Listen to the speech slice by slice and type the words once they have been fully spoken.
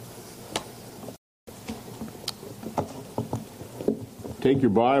Take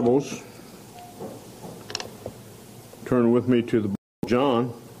your Bibles, turn with me to the book of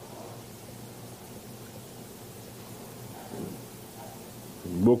John.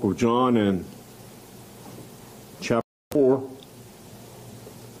 The book of John and chapter 4.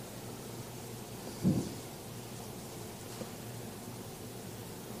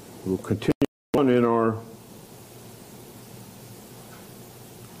 We'll continue on in our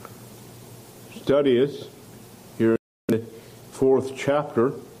studies here in the 4th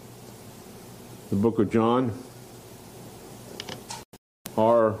chapter, the book of John.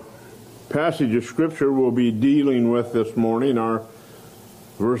 Our passage of Scripture we'll be dealing with this morning are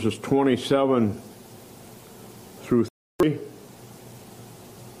verses 27 through 30.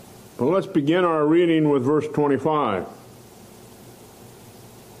 But let's begin our reading with verse 25.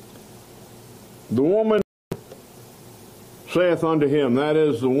 The woman saith unto him, that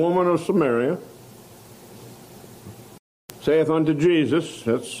is, the woman of Samaria, saith unto Jesus,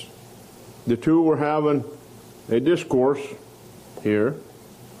 that's the two were having a discourse here.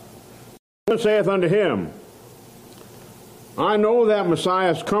 The woman saith unto him, I know that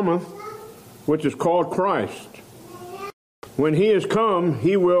Messiah cometh, which is called Christ. When he is come,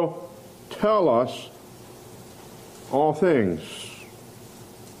 he will tell us all things.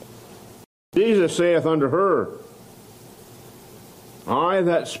 Jesus saith unto her, I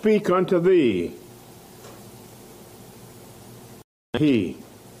that speak unto thee, he.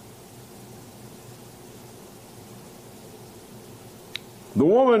 The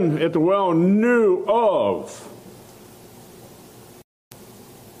woman at the well knew of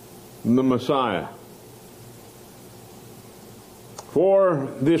the Messiah. For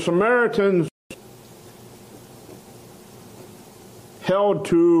the Samaritans held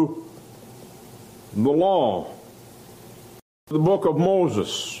to the law, the book of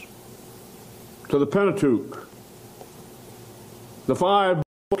Moses, to the Pentateuch, the 5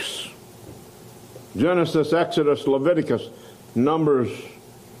 books, Genesis, Exodus, Leviticus, Numbers,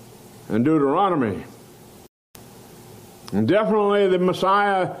 and Deuteronomy. And definitely the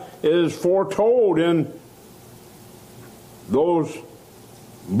Messiah is foretold in those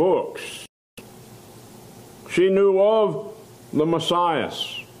books. She knew of the Messiah.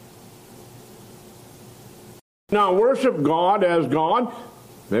 Now worship God as God.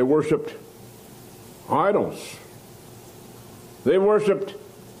 They worshipped idols. They worshipped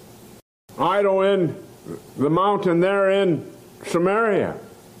idol in the mountain there in Samaria.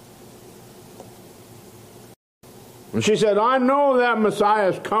 And she said, I know that Messiah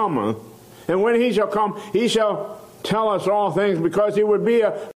is coming, and when he shall come, he shall tell us all things, because he would be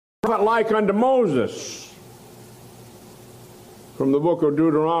a prophet like unto Moses. From the book of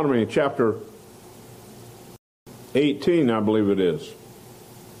Deuteronomy, chapter 18, I believe it is.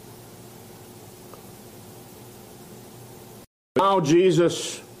 Now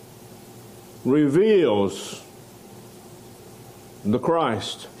Jesus reveals the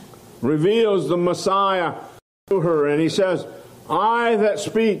Christ, reveals the Messiah to her, and he says, I that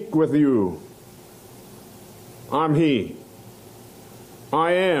speak with you, I'm he.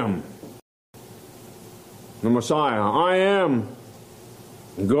 I am the Messiah. I am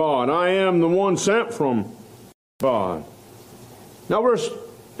God. I am the one sent from God. Now verse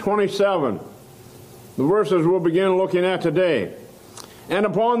 27, the verses we'll begin looking at today. And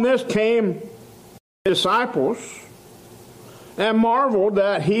upon this came his disciples, and marveled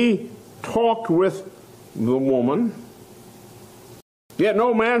that he talked with the woman. Yet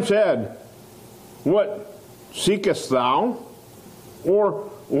no man said, What seekest thou? Or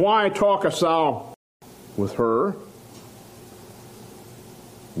why talkest thou with her?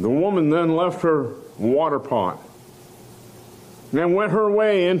 The woman then left her waterpot, and went her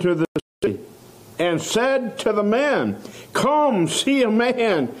way into the city, and said to the men, Come, see a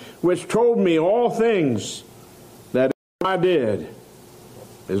man which told me all things that I did.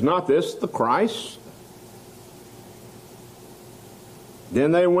 Is not this the Christ?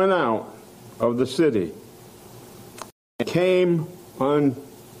 Then they went out of the city, and came unto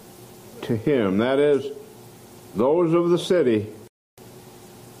him. That is, those of the city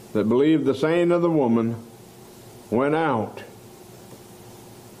that believed the saying of the woman went out to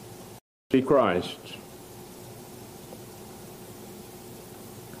see Christ.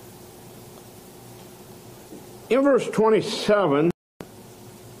 In verse 27,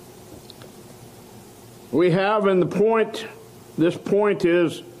 we have in the point, this point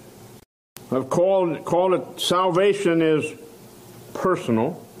is, I've called it salvation is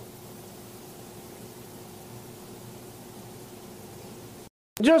personal.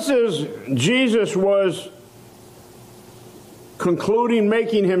 Just as Jesus was concluding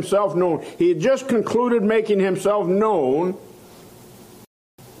making himself known, he had just concluded making himself known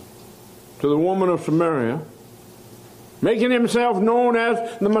to the woman of Samaria, making himself known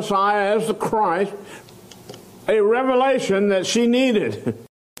as the Messiah, as the Christ, a revelation that she needed.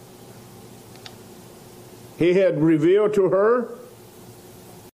 He had revealed to her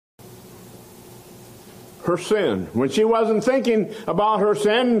her sin. When she wasn't thinking about her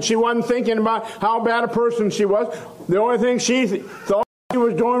sin, and she wasn't thinking about how bad a person she was, the only thing she thought she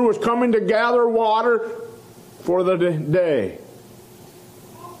was doing was coming to gather water for the day.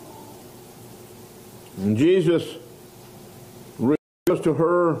 And Jesus reveals to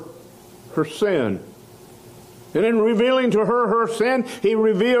her her sin. And in revealing to her her sin, he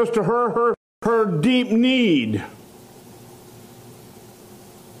reveals to her her deep need.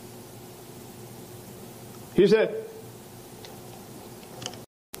 He said,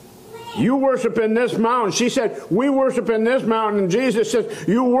 you worship in this mountain. She said, we worship in this mountain. And Jesus says,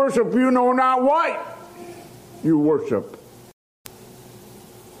 you worship, you know not what you worship.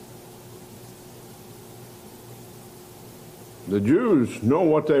 The Jews know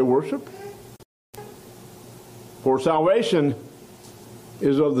what they worship. For salvation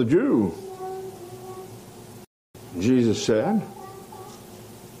is of the Jew, Jesus said.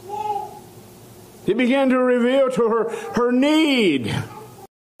 He began to reveal to her her need.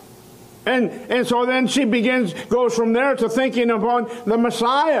 And so then she goes from there to thinking upon the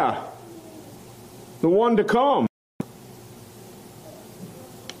Messiah, the one to come.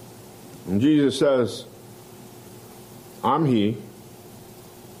 And Jesus says, I'm He.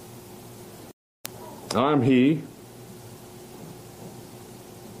 I'm He.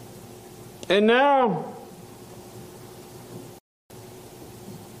 And now,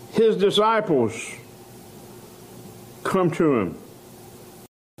 his disciples come to him.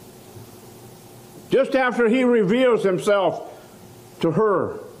 Just after he reveals himself to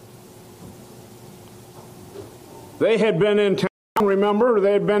her. They had been in town, remember?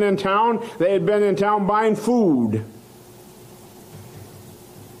 They had been in town. They had been in town buying food.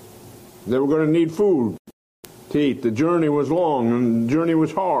 They were going to need food to eat. The journey was long and the journey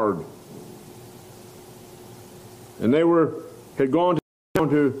was hard. And they had gone to town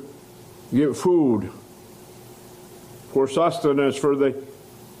to get food for sustenance for the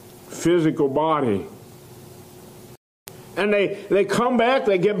physical body. And they come back,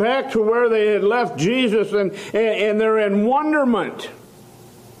 they get back to where they had left Jesus, and they're in wonderment.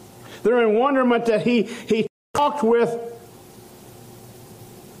 They're in wonderment that he talked with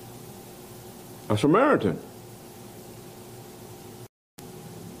a Samaritan.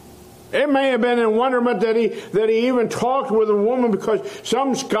 It may have been in wonderment that he even talked with a woman, because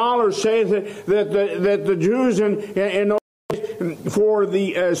some scholars say that the Jews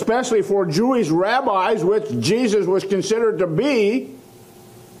especially for Jewish rabbis, which Jesus was considered to be,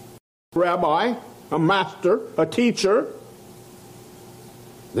 rabbi, a master, a teacher,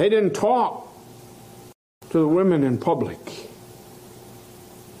 they didn't talk to the women in public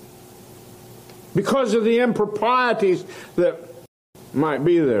because of the improprieties that might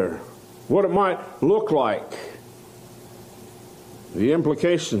be there, what it might look like, the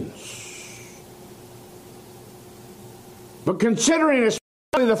implications. But considering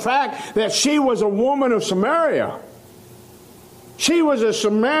especially the fact that she was a woman of Samaria, she was a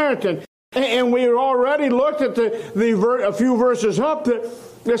Samaritan, and we already looked at a few verses up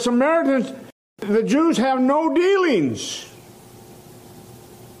that the Samaritans, the Jews have no dealings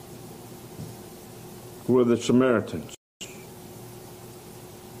with the Samaritans.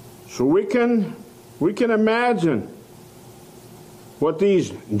 So we can imagine what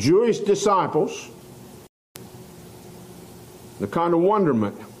these Jewish disciples, the kind of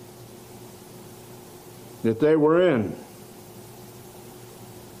wonderment that they were in.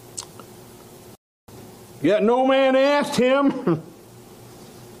 Yet no man asked him,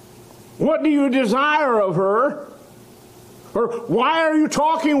 what do you desire of her? Or why are you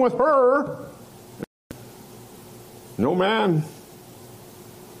talking with her? No man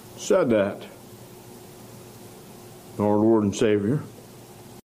said that, our Lord and Savior.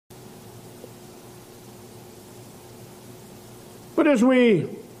 But as we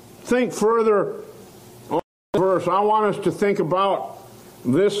think further on the verse, I want us to think about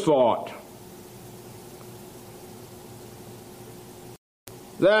this thought.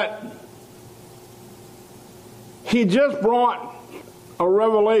 That he just brought a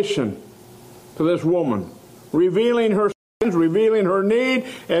revelation to this woman, revealing her sins, revealing her need,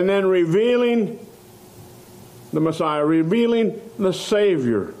 and then revealing the Messiah, revealing the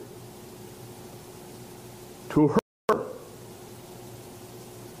Savior to her.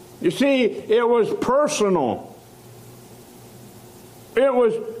 You see, it was personal. It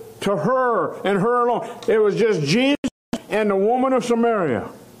was to her and her alone. It was just Jesus and the woman of Samaria.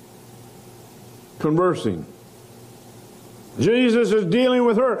 conversing. Jesus is dealing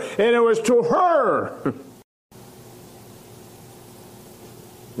with her, and it was to her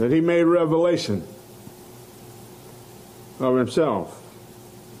that he made revelation of himself.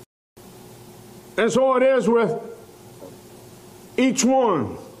 And so it is with each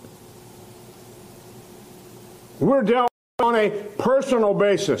one. We're dealt on a personal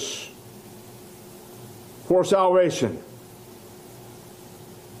basis for salvation.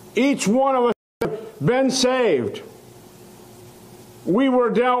 Each one of us has been saved. We were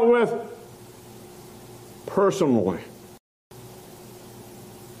dealt with personally.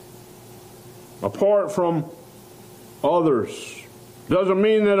 Apart from others. Doesn't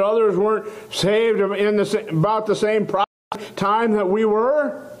mean that others weren't saved in about the same time that we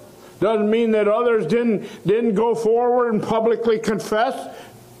were. Doesn't mean that others didn't go forward and publicly confess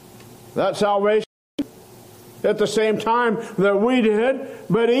that salvation at the same time that we did.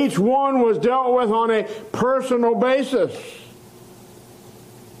 But each one was dealt with on a personal basis.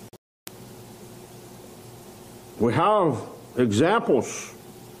 We have examples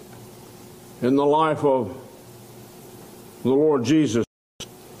in the life of the Lord Jesus.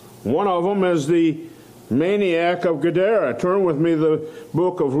 One of them is the maniac of Gadara. Turn with me to the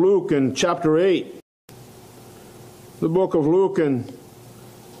book of Luke in chapter 8. The book of Luke in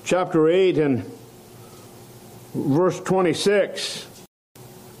chapter 8 and verse 26.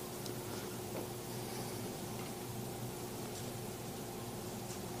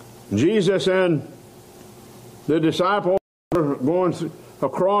 Jesus and the disciples are going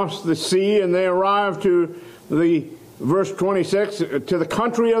across the sea, and they arrive to the verse 26, to the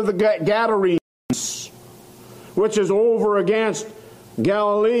country of the Gadarenes, which is over against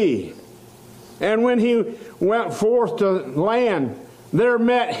Galilee. And when he went forth to land, there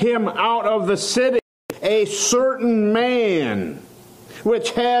met him out of the city a certain man,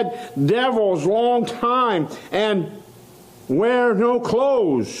 which had devils long time, and wear no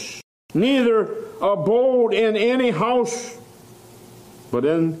clothes, neither abode in any house, but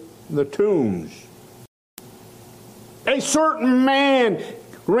in the tombs. A certain man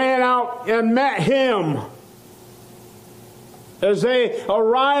ran out and met him as they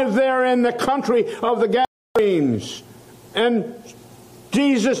arrived there in the country of the Gadarenes. And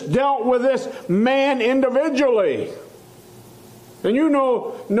Jesus dealt with this man individually. And you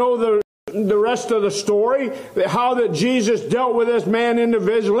know the rest of the story, how that Jesus dealt with this man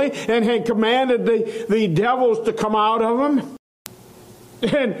individually and had commanded the devils to come out of him.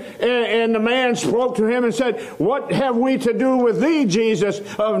 And the man spoke to him and said, "What have we to do with thee, Jesus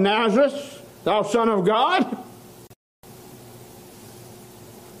of Nazareth, thou Son of God?"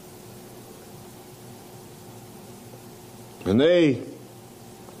 And they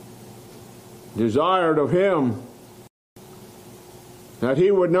desired of him that he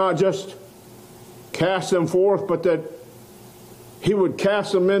would not just cast them forth, but that he would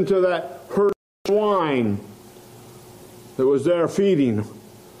cast them into that herd of swine that was there feeding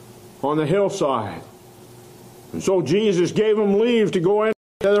on the hillside. And so Jesus gave them leave to go into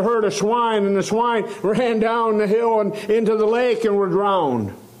the herd of swine, and the swine ran down the hill and into the lake and were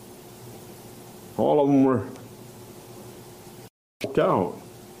drowned. All of them were out.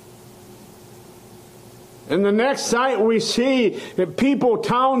 And the next sight we see that people,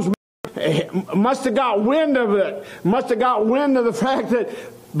 townsmen, must have got wind of it, must have got wind of the fact that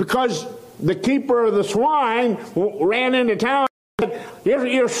because the keeper of the swine ran into town,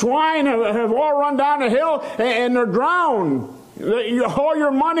 your swine have all run down the hill and they're drowned. All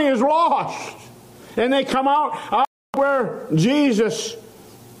your money is lost. And they come out where Jesus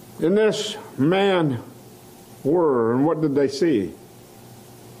and this man were. And what did they see?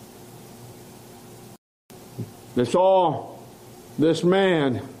 They saw this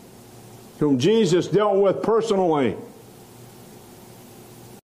man whom Jesus dealt with personally,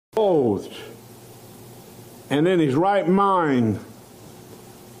 clothed and in his right mind,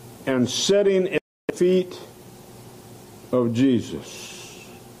 and sitting at the feet of Jesus.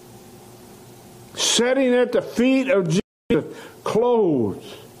 Sitting at the feet of Jesus, clothed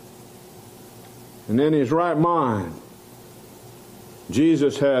and in his right mind.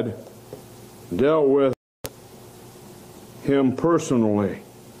 Jesus had dealt with him personally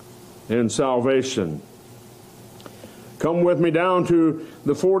in salvation. Come with me down to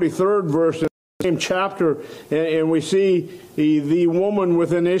the 43rd verse in the same chapter, and we see the woman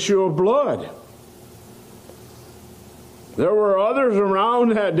with an issue of blood. There were others around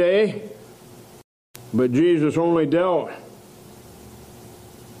that day, but Jesus only dealt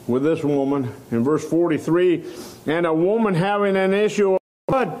with this woman. In verse 43, and a woman having an issue of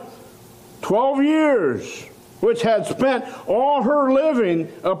blood 12 years, which had spent all her living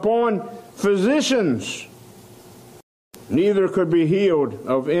upon physicians, neither could be healed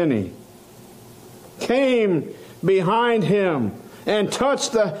of any, came behind him and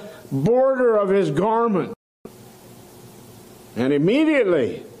touched the border of his garment. And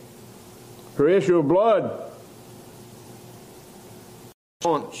immediately her issue of blood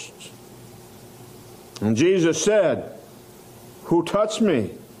launched. And Jesus said, "Who touched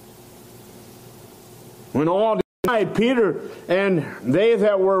me?" When all denied, Peter and they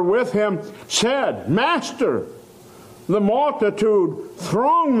that were with him said, "Master, the multitude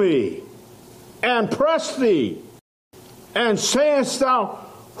throng thee and press thee, and sayest thou,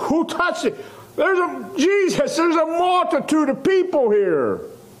 Who touched thee?" Jesus, there's a multitude of people here.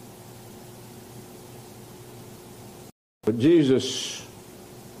 But Jesus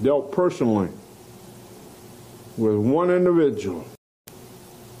dealt personally with one individual.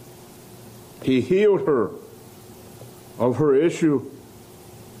 He healed her of her issue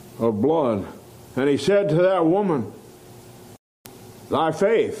of blood. And he said to that woman, "Thy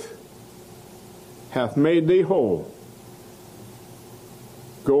faith hath made thee whole.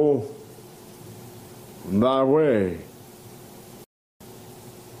 Go thy way."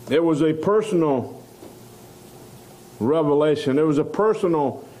 It was a personal revelation. It was a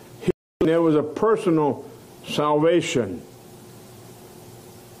personal healing. It was a personal salvation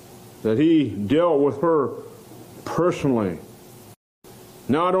that he dealt with her personally.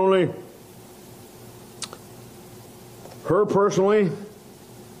 Not only her personally,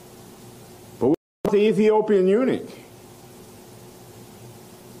 but with the Ethiopian eunuch.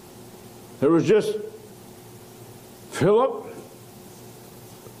 There was just Philip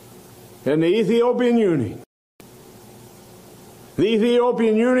and the Ethiopian eunuch. The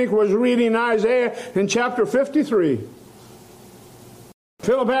Ethiopian eunuch was reading Isaiah in chapter 53.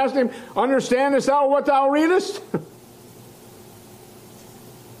 Philip asked him, "Understandest thou what thou readest?"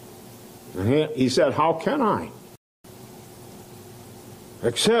 And he said, "How can I?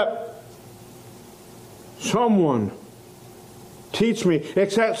 Except someone teach me,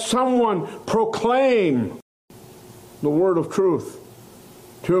 except someone proclaim the word of truth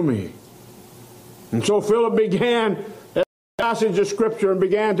to me." And so Philip began a passage of Scripture and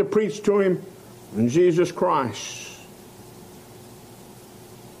began to preach to him in Jesus Christ.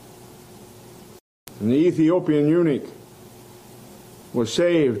 And the Ethiopian eunuch was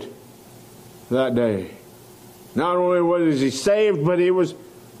saved that day. Not only was he saved, but he was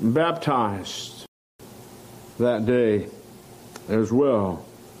baptized that day as well.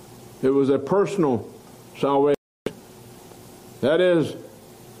 It was a personal salvation. That is,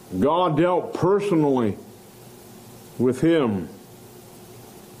 God dealt personally with him.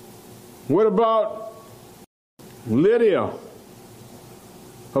 What about Lydia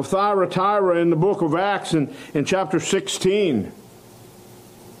of Thyatira in the book of Acts in chapter 16?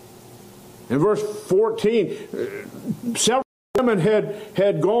 In verse 14, several women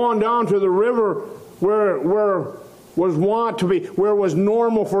had gone down to the river where was wont to be, where it was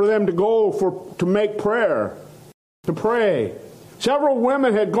normal for them to go to make prayer, to pray. Several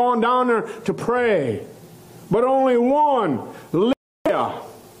women had gone down there to pray, but only one, Lydia,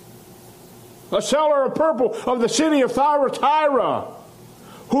 a seller of purple of the city of Thyatira,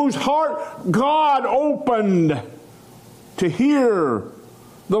 whose heart God opened to hear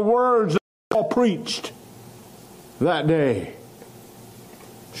the words that Paul preached that day.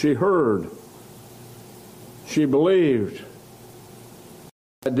 She heard. She believed.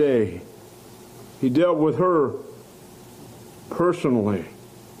 That day, he dealt with her personally.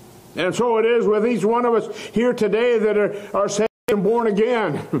 And so it is with each one of us here today that are saved and born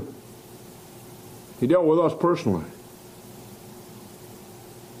again. He dealt with us personally.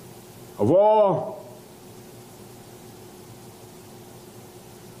 Of all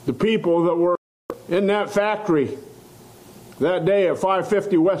the people that were in that factory that day at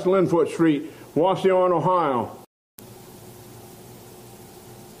 550 West Linfoot Street, Wassyon, Ohio,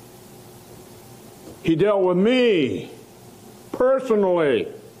 he dealt with me personally.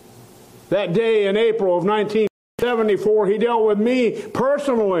 That day in April of 1974, he dealt with me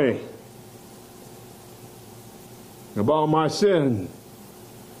personally about my sin,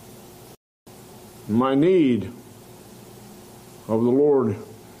 my need of the Lord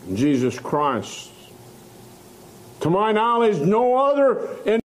Jesus Christ. To my knowledge, no other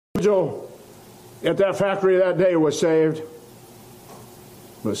individual at that factory that day was saved,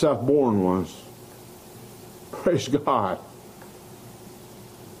 but Seth Bourne was. Praise God.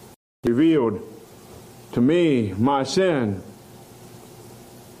 Revealed to me my sin,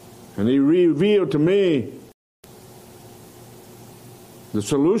 and he revealed to me the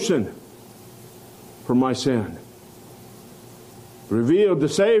solution for my sin. Revealed the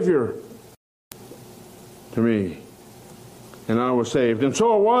Savior to me, and I was saved. And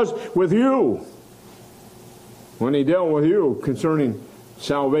so it was with you. When he dealt with you concerning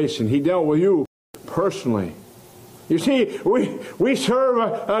salvation, he dealt with you personally. You see, we serve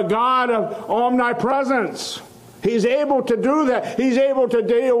a God of omnipresence. He's able to do that. He's able to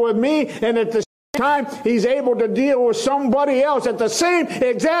deal with me, and at the same time, he's able to deal with somebody else at the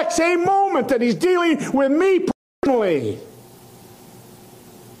exact same moment that he's dealing with me personally.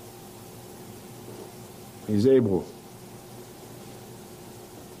 He's able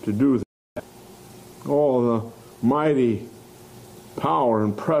to do that. All the mighty power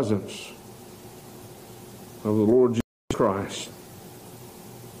and presence of the Lord Jesus Christ.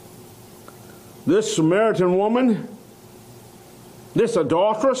 This Samaritan woman, this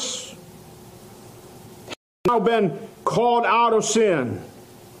adulteress, had now been called out of sin,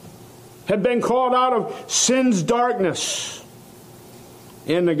 had been called out of sin's darkness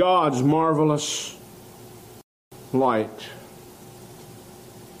into God's marvelous light.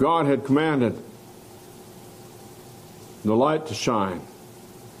 God had commanded the light to shine.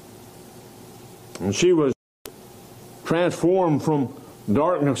 And she was transformed from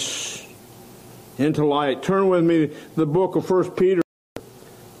darkness into light. Turn with me to the book of 1 Peter.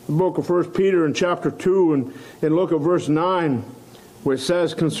 The book of 1 Peter in chapter 2 and look at verse 9, which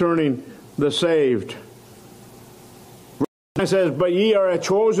says concerning the saved. It says, "But ye are a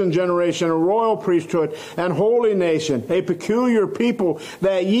chosen generation, a royal priesthood, and holy nation, a peculiar people,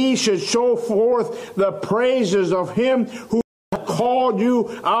 that ye should show forth the praises of him who called you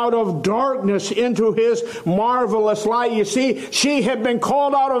out of darkness into his marvelous light." You see, she had been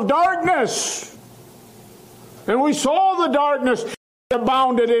called out of darkness. And we saw the darkness that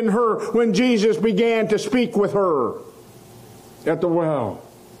abounded in her when Jesus began to speak with her at the well.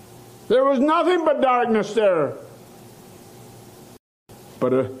 There was nothing but darkness there.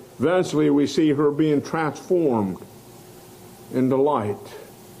 But eventually we see her being transformed into light.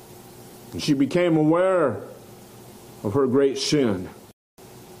 And she became aware of her great sin.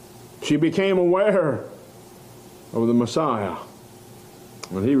 She became aware of the Messiah.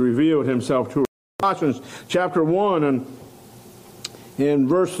 And he revealed himself to her. Colossians chapter 1 and in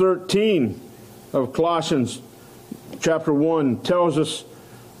verse 13 of Colossians chapter 1 tells us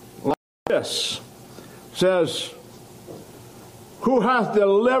like this. It says, "Who hath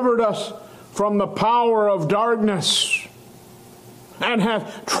delivered us from the power of darkness and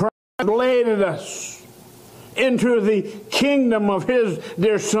hath translated us into the kingdom of his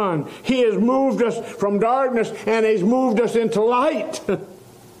dear Son." He has moved us from darkness and he's moved us into light.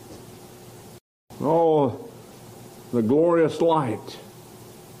 Oh, the glorious light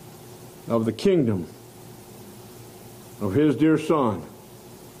of the kingdom of his dear Son,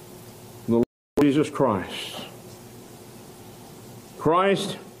 the Lord Jesus Christ.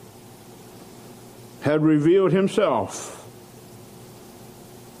 Christ had revealed himself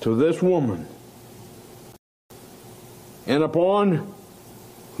to this woman. And upon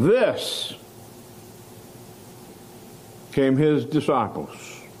this came his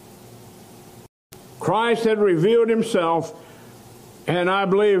disciples. Christ had revealed himself, and I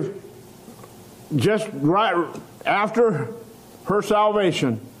believe just right after her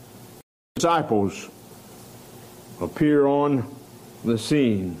salvation, disciples appear on the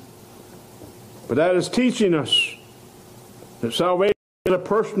scene. But that is teaching us that salvation is a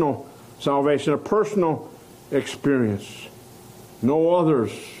personal salvation, a personal experience. No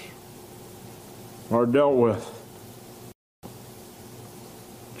others are dealt with.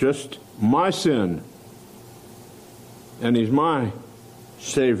 Just my sin, and he's my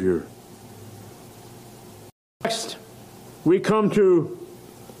Savior. Next, we come to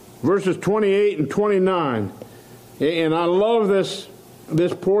verses 28 and 29. And I love this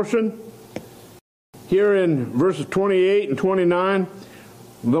portion. Here in verses 28 and 29,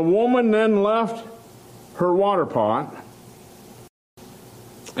 the woman then left her water pot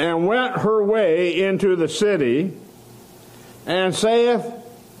and went her way into the city and saith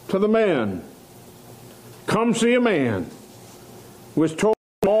to the men, "Come see a man which told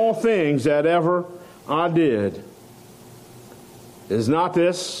me all things that ever I did. Is not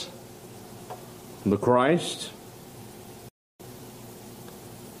this the Christ?"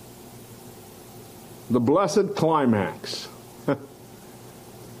 The blessed climax.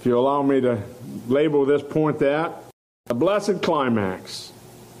 If you allow me to label this point that, the blessed climax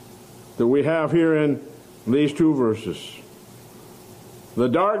that we have here in these two verses. The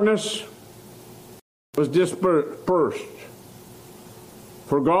darkness was dispersed.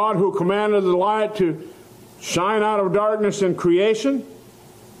 For God, who commanded the light to shine out of darkness in creation,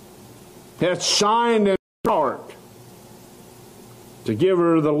 hath shined in her heart to give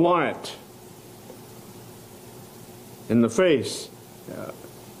her the light in the face,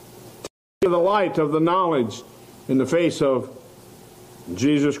 the light of the knowledge in the face of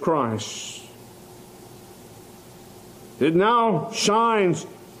Jesus Christ. It now shines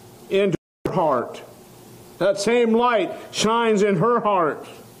into her heart. That same light shines in her heart.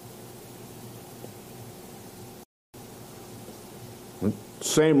 The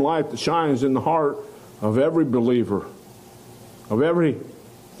same light that shines in the heart of every believer, of every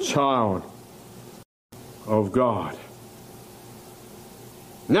child of God.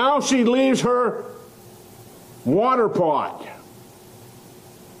 Now she leaves her water pot.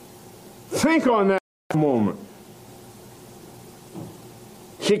 Think on that for a moment.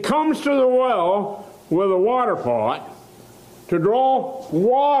 She comes to the well with a water pot to draw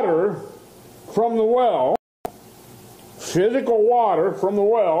water from the well, physical water from the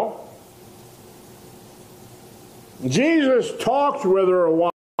well. Jesus talks with her a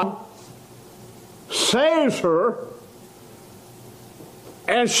while, saves her,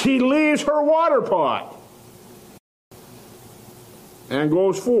 and she leaves her water pot and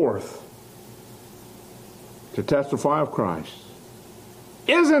goes forth to testify of Christ.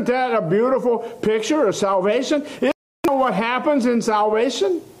 Isn't that a beautiful picture of salvation? Isn't that what happens in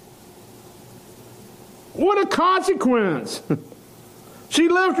salvation? What a consequence! She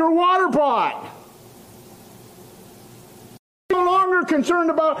left her water pot. She's no longer concerned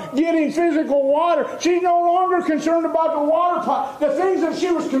about getting physical water. She's no longer concerned about the water pot, the things that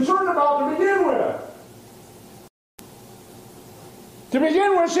she was concerned about to begin with. To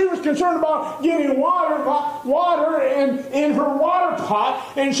begin with, she was concerned about getting water in her water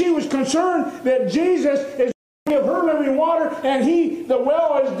pot, and she was concerned that Jesus is going to give her living water, and the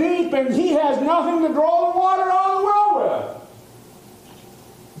well is deep, and he has nothing to draw the water out of the well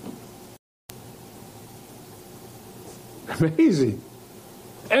with. Amazing.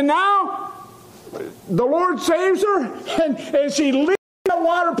 And now the Lord saves her, and she leaves the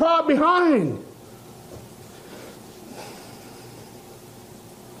water pot behind.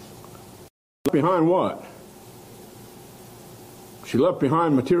 Behind what? She left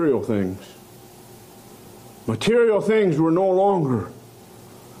behind material things. Material things were no longer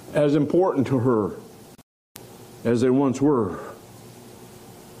as important to her as they once were,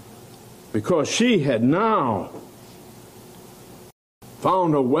 because she had now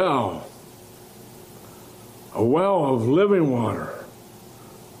found a well of living water.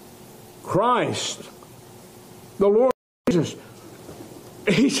 Christ, the Lord Jesus,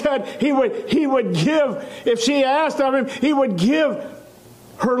 he said he would give, if she asked of him, he would give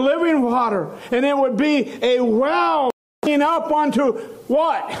her living water, and it would be a well springing up unto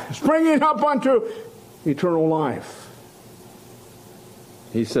what? Springing up unto eternal life.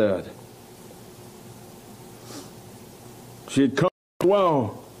 He said. She'd come to the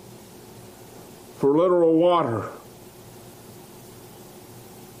well for literal water.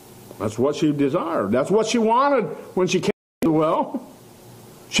 That's what she desired. That's what she wanted when she came to the well.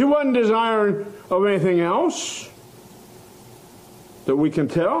 She wasn't desiring of anything else that we can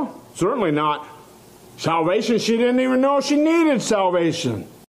tell. Certainly not salvation. She didn't even know she needed salvation.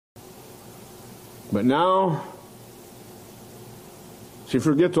 But now she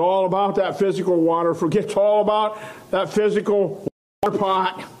forgets all about that physical water, forgets all about that physical water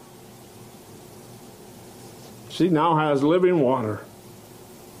pot. She now has living water.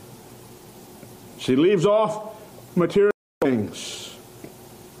 She leaves off material things.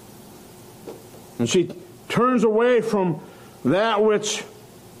 And she turns away from that which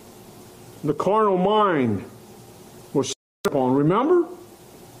the carnal mind was set upon. Remember?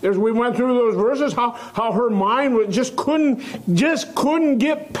 As we went through those verses, how her mind just couldn't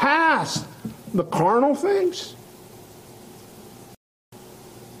get past the carnal things.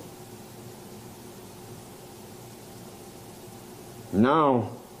 Now,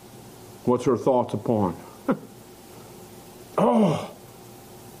 what's her thoughts upon? Oh,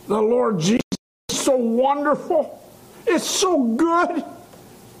 the Lord Jesus. So wonderful. It's so good.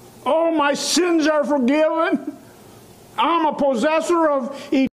 Oh, my sins are forgiven. I'm a possessor of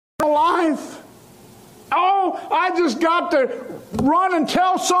eternal life. Oh, I just got to run and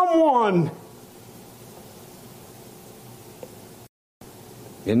tell someone.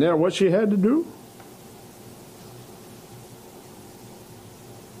 Isn't that what she had to do?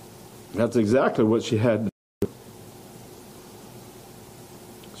 That's exactly what she had to do.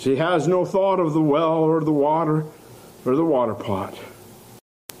 She has no thought of the well or the water or the water pot.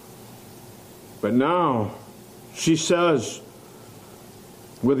 But now she says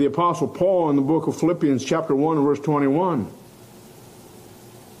with the Apostle Paul in the book of Philippians chapter 1 and verse 21,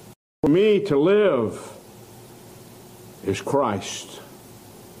 for me to live is Christ.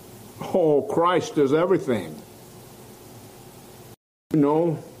 Oh, Christ is everything. You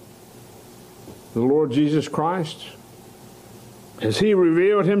know the Lord Jesus Christ? Has He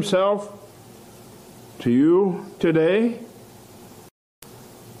revealed Himself to you today?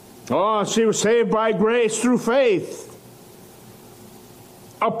 Oh, she was saved by grace through faith,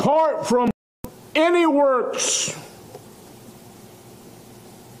 apart from any works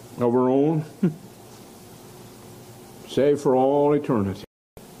of her own, saved for all eternity.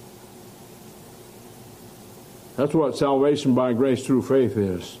 That's what salvation by grace through faith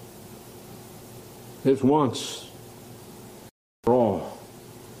is. It's once for all,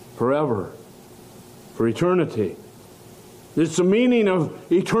 forever, for eternity. It's the meaning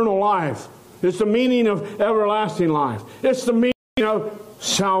of eternal life. It's the meaning of everlasting life. It's the meaning of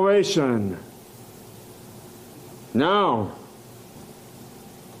salvation. Now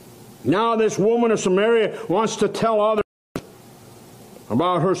this woman of Samaria wants to tell others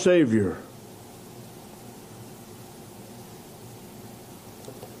about her Savior.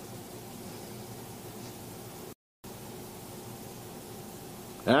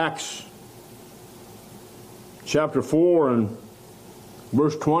 Acts chapter 4 and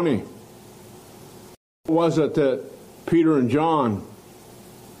verse 20. What was it that Peter and John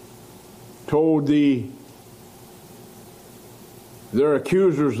told their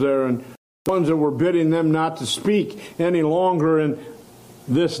accusers there, and the ones that were bidding them not to speak any longer in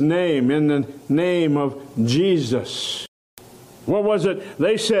this name, in the name of Jesus? What was it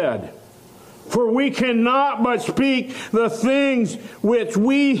they said? For we cannot but speak the things which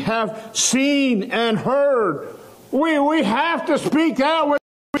we have seen and heard. We have to speak that which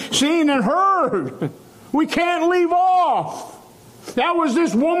we've seen and heard. We can't leave off. That was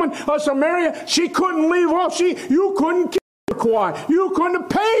this woman of Samaria. She couldn't leave off. You couldn't keep her quiet. You couldn't have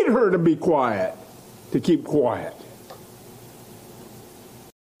paid her to be quiet, to keep quiet.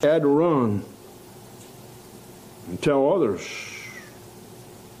 She had to run and tell others.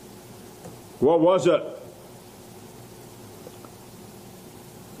 What was it?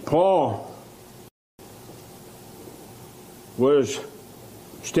 Paul was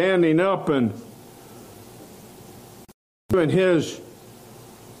standing up and giving his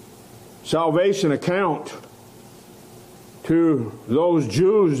salvation account to those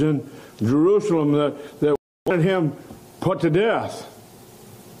Jews in Jerusalem that wanted him put to death.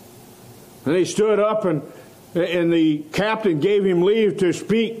 And he stood up and the captain gave him leave to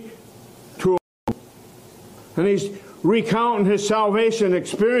speak to him. And he's recounting his salvation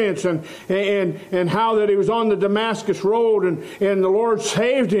experience and how that he was on the Damascus road and the Lord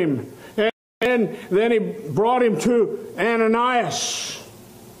saved him. And then he brought him to Ananias.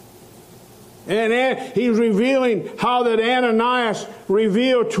 And he's revealing how that Ananias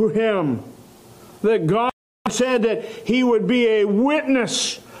revealed to him that God said that he would be a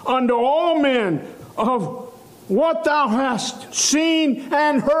witness unto all men of what thou hast seen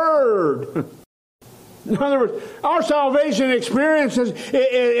and heard. In other words, our salvation experience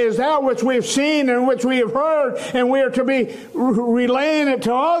is that which we've seen and which we have heard, and we are to be relaying it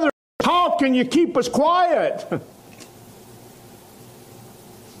to others. How can you keep us quiet?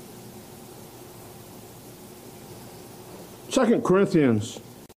 2 Corinthians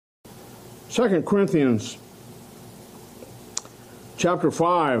chapter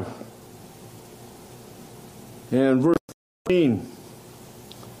 5 and verse 13.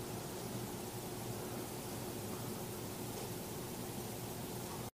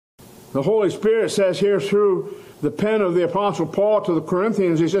 The Holy Spirit says here through the pen of the Apostle Paul to the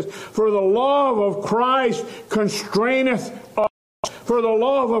Corinthians, he says, for the love of Christ constraineth us. For the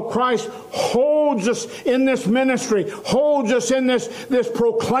love of Christ holds us in this ministry, holds us in this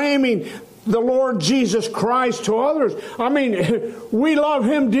proclaiming the Lord Jesus Christ to others. I mean, we love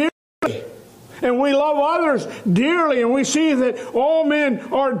Him dearly, and we love others dearly, and we see that all men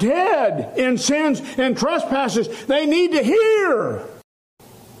are dead in sins and trespasses. They need to hear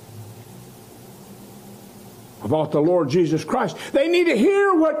about the Lord Jesus Christ. They need to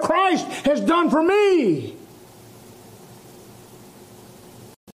hear what Christ has done for me.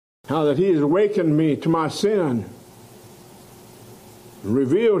 How that He has awakened me to my sin, and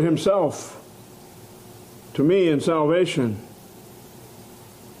revealed Himself to me in salvation.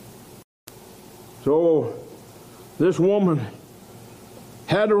 So this woman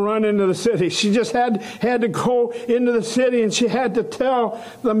had to run into the city. She just had to go into the city, and she had to tell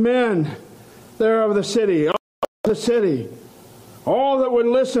the men there of the city, all that would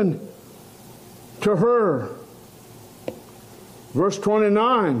listen to her. Verse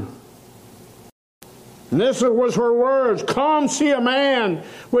 29. And this was her words, come see a man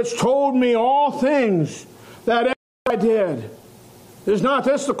which told me all things that I did. Is not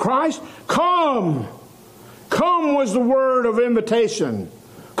this the Christ? Come Come was the word of invitation.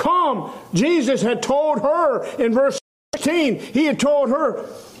 Come. Jesus had told her in verse 16, he had told her,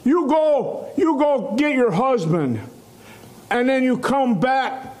 you go get your husband, and then you come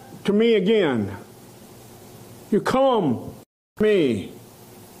back to me again. You come to me.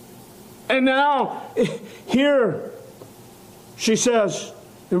 And now, here, she says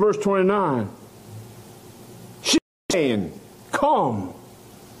in verse 29, she's saying, come.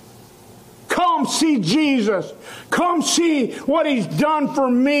 Come see Jesus. Come see what he's done for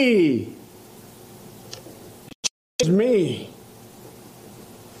me. It's me.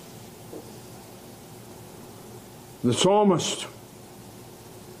 The psalmist,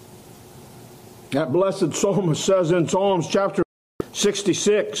 that blessed psalmist says in Psalms chapter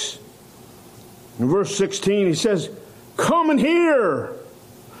 66, in verse 16, he says, come and hear,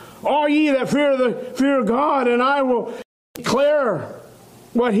 all ye that fear God, and I will declare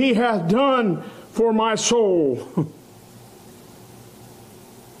what he hath done for my soul.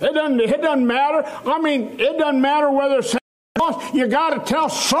 It doesn't matter. I mean, it doesn't matter whether it's you got to tell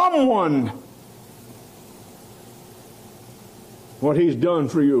someone what he's done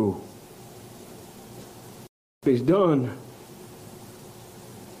for you. He's done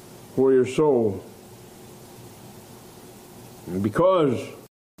for your soul. And because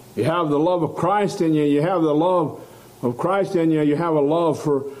you have the love of Christ in you, you have the love of Christ in you, you have a love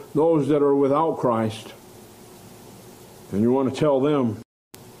for those that are without Christ. And you want to tell them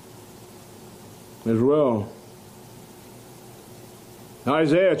as well.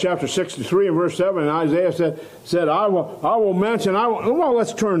 Isaiah chapter 63 and verse 7, Isaiah said, I will mention, well,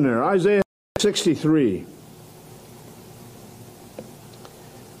 let's turn there. Isaiah 63.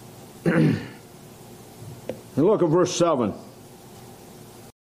 And look at verse 7.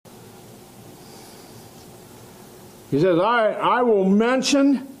 He says, I will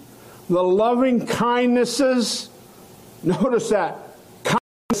mention the loving kindnesses. Notice that.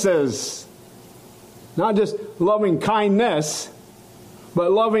 Kindnesses. Not just loving kindness,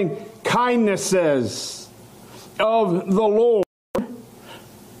 but loving kindnesses of the Lord.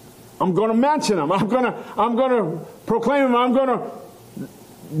 I'm going to mention them. I'm going to proclaim them. I'm going to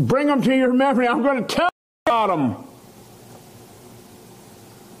bring them to your memory. I'm going to tell you about them.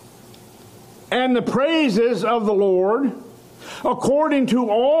 And the praises of the Lord, according to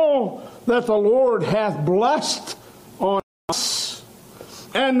all that the Lord hath blessed on us,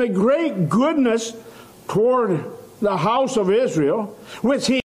 and the great goodness toward the house of Israel, which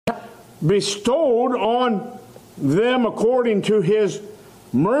he bestowed on them according to his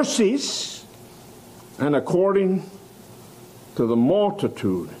mercies, and according to the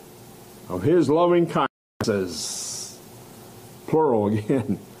multitude of his loving kindnesses. Plural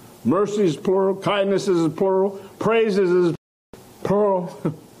again. Mercies plural, kindnesses is plural, praises is plural.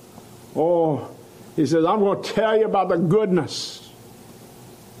 Oh, he says, I'm going to tell you about the goodness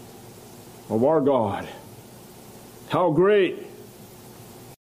of our God. How great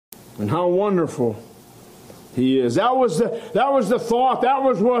and how wonderful he is. That was the thought. That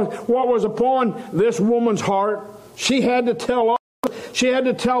was what was upon this woman's heart. She had to tell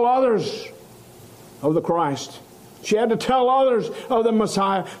others of the Christ. She had to tell others of the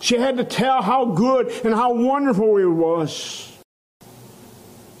Messiah. She had to tell how good and how wonderful he was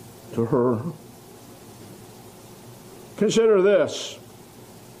to her. Consider this.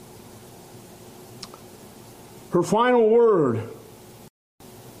 Her final word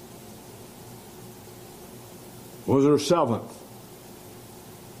was her seventh.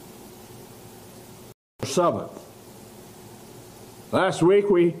 Her seventh. Last week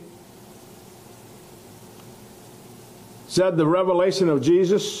we said the revelation of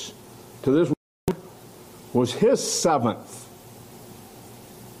Jesus to this woman was his seventh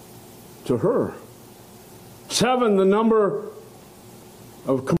to her. Seven, the number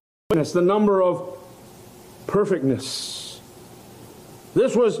of completeness, the number of perfectness.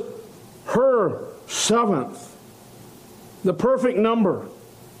 This was her seventh, the perfect number.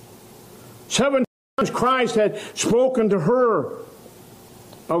 7 times Christ had spoken to her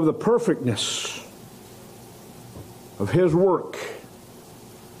of the perfectness of his work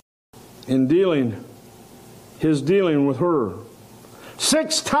in his dealing with her.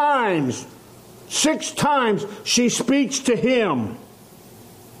 6 times she speaks to him,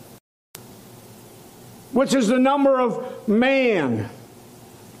 which is the number of man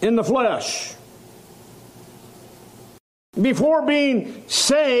in the flesh. Before being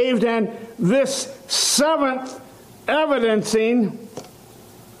saved, and this 7th evidencing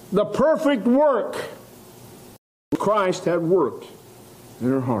the perfect work Christ had worked in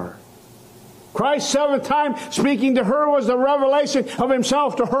her heart. Christ's 7th time speaking to her was the revelation of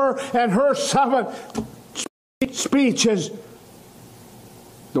himself to her, and her 7th Speech is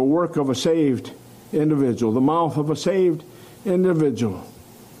the work of a saved individual, the mouth of a saved individual.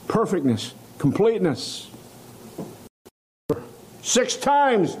 Perfectness, completeness. 6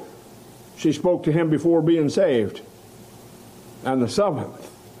 times she spoke to him before being saved. And the 7th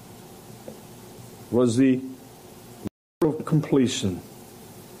was the word of completion.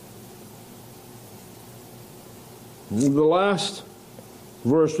 The last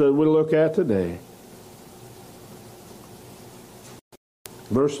verse that we look at today,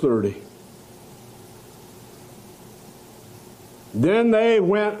 verse 30. Then they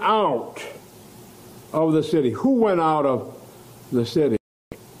went out of the city. Who went out of the city?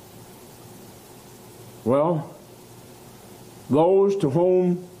 Well, those to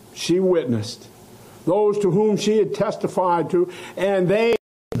whom she witnessed, those to whom she had testified to, and they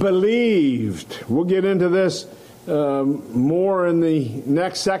believed. We'll get into this more in the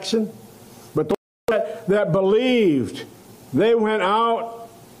next section. But those that believed, they went out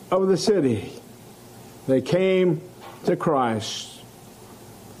of the city. They came to Christ.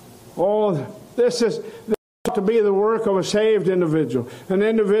 Oh, this ought to be the work of a saved individual. An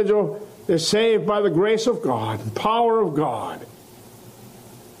individual is saved by the grace of God, the power of God.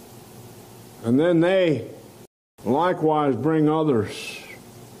 And then they likewise bring others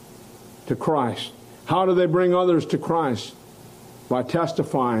to Christ. How do they bring others to Christ? By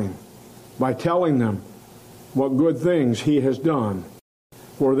testifying, by telling them what good things He has done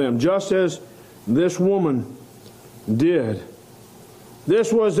for them, just as this woman did.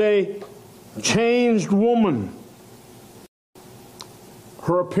 This was a changed woman.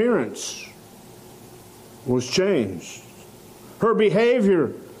 Her appearance was changed. Her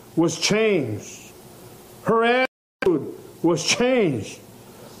behavior was changed. Her attitude was changed.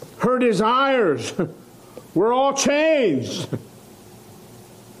 Her desires were all changed.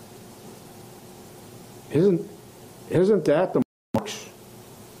 Isn't that the marks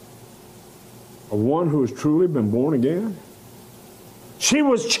of one who has truly been born again? She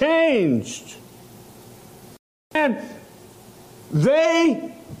was changed. And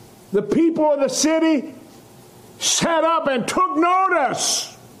they, the people of the city, sat up and took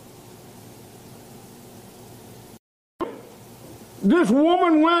notice. This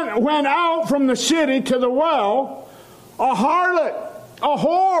woman went out from the city to the well, a harlot, a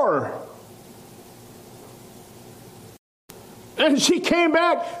whore. And she came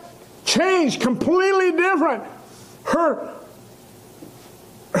back changed, completely different. Her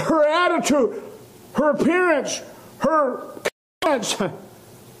attitude, her appearance, her comments, it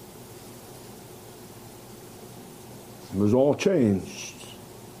was all changed.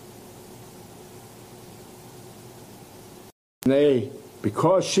 And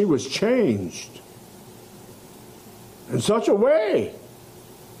because she was changed in such a way,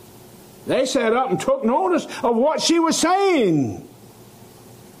 they sat up and took notice of what she was saying.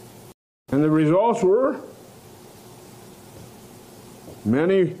 And the results were,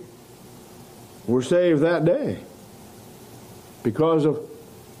 many were saved that day because of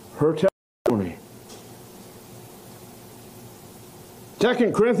her testimony.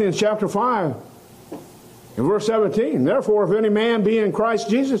 2 Corinthians chapter 5 and verse 17. Therefore, if any man be in Christ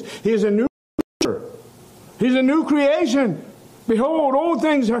Jesus, he is a new creature. He's a new creation. Behold, old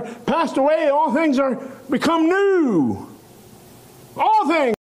things are passed away, all things are become new. All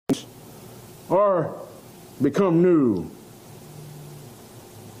things are become new.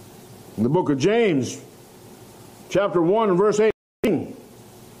 In the book of James, chapter 1 and verse 18,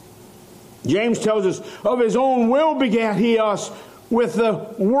 James tells us, of his own will begat he us with the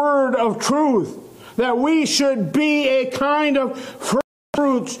word of truth, that we should be a kind of first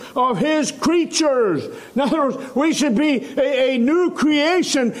fruits of his creatures. In other words, we should be a new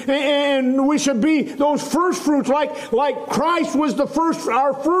creation, and we should be those first fruits, like Christ was the first,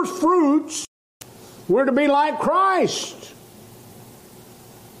 our first fruits. We're to be like Christ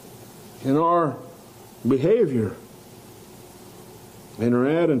in our behavior, in our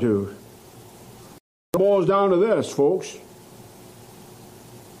attitude. It boils down to this, folks.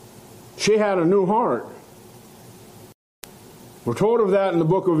 She had a new heart. We're told of that in the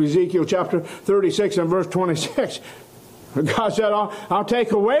book of Ezekiel chapter 36 and verse 26. God said, I'll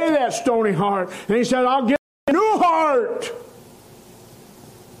take away that stony heart. And He said, I'll give you a new heart.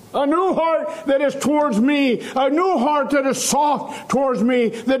 A new heart that is towards me. A new heart that is soft towards me.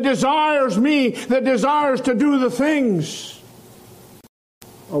 That desires me. That desires to do the things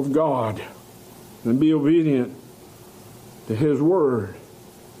of God. And be obedient to His word.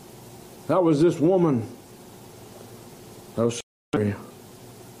 That was this woman of Samaria.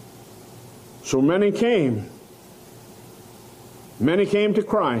 So many came. Many came to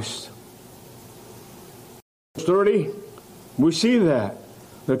Christ. 30, we see that.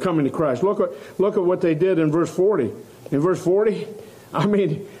 They're coming to Christ. Look at what they did in verse 40. In verse 40, I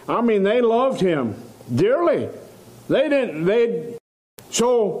mean, they loved him dearly.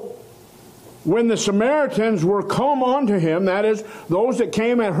 So when the Samaritans were come unto him, that is, those that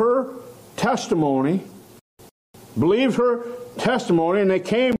came at her testimony, believed her testimony, and they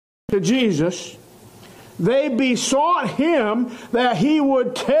came to Jesus, they besought him that he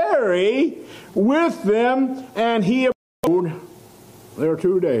would tarry with them, and he abode there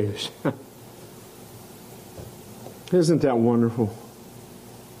 2 days. Isn't that wonderful?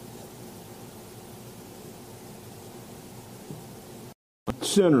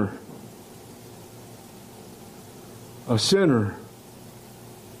 A sinner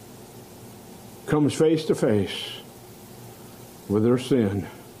comes face to face with their sin.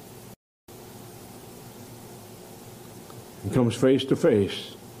 And comes face to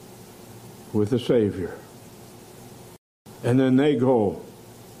face with the Savior. And then they go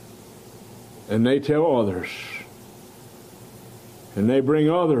and they tell others. And they bring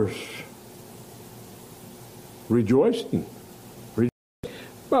others rejoicing.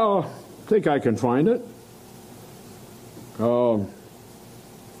 Well, I think I can find it.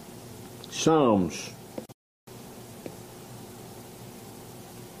 Psalms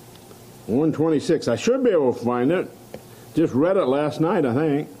 126. I should be able to find it. Just read it last night, I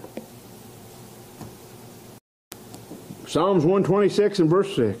think. Psalms 126 and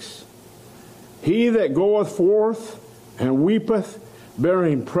verse 6. He that goeth forth and weepeth,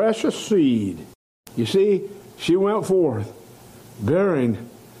 bearing precious seed. You see, she went forth, bearing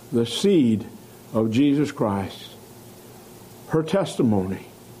the seed of Jesus Christ. Her testimony.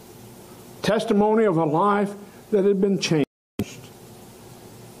 Testimony of a life that had been changed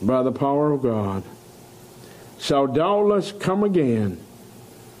by the power of God. Shall doubtless come again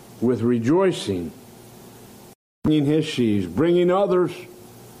with rejoicing, bringing his sheaves, bringing others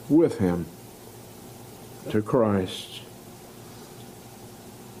with him to Christ.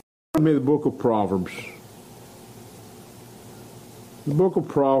 Give me the book of Proverbs. The book of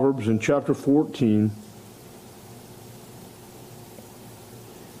Proverbs in chapter 14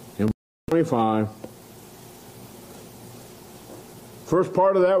 and 25. First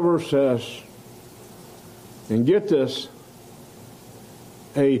part of that verse says, and get this,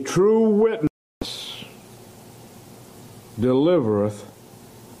 a true witness delivereth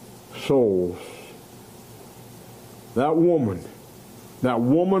souls. That woman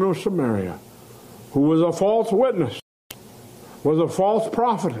of Samaria, who was a false witness, was a false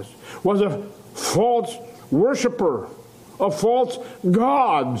prophetess, was a false worshiper of false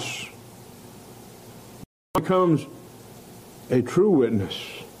gods, becomes a true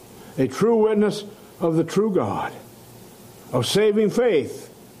witness of the true God, of saving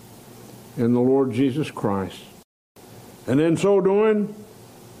faith in the Lord Jesus Christ. And in so doing,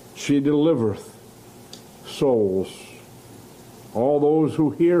 she delivereth souls. All those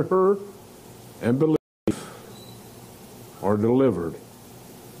who hear her and believe are delivered.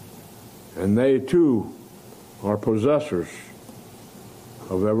 And they too are possessors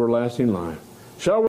of everlasting life. Shall we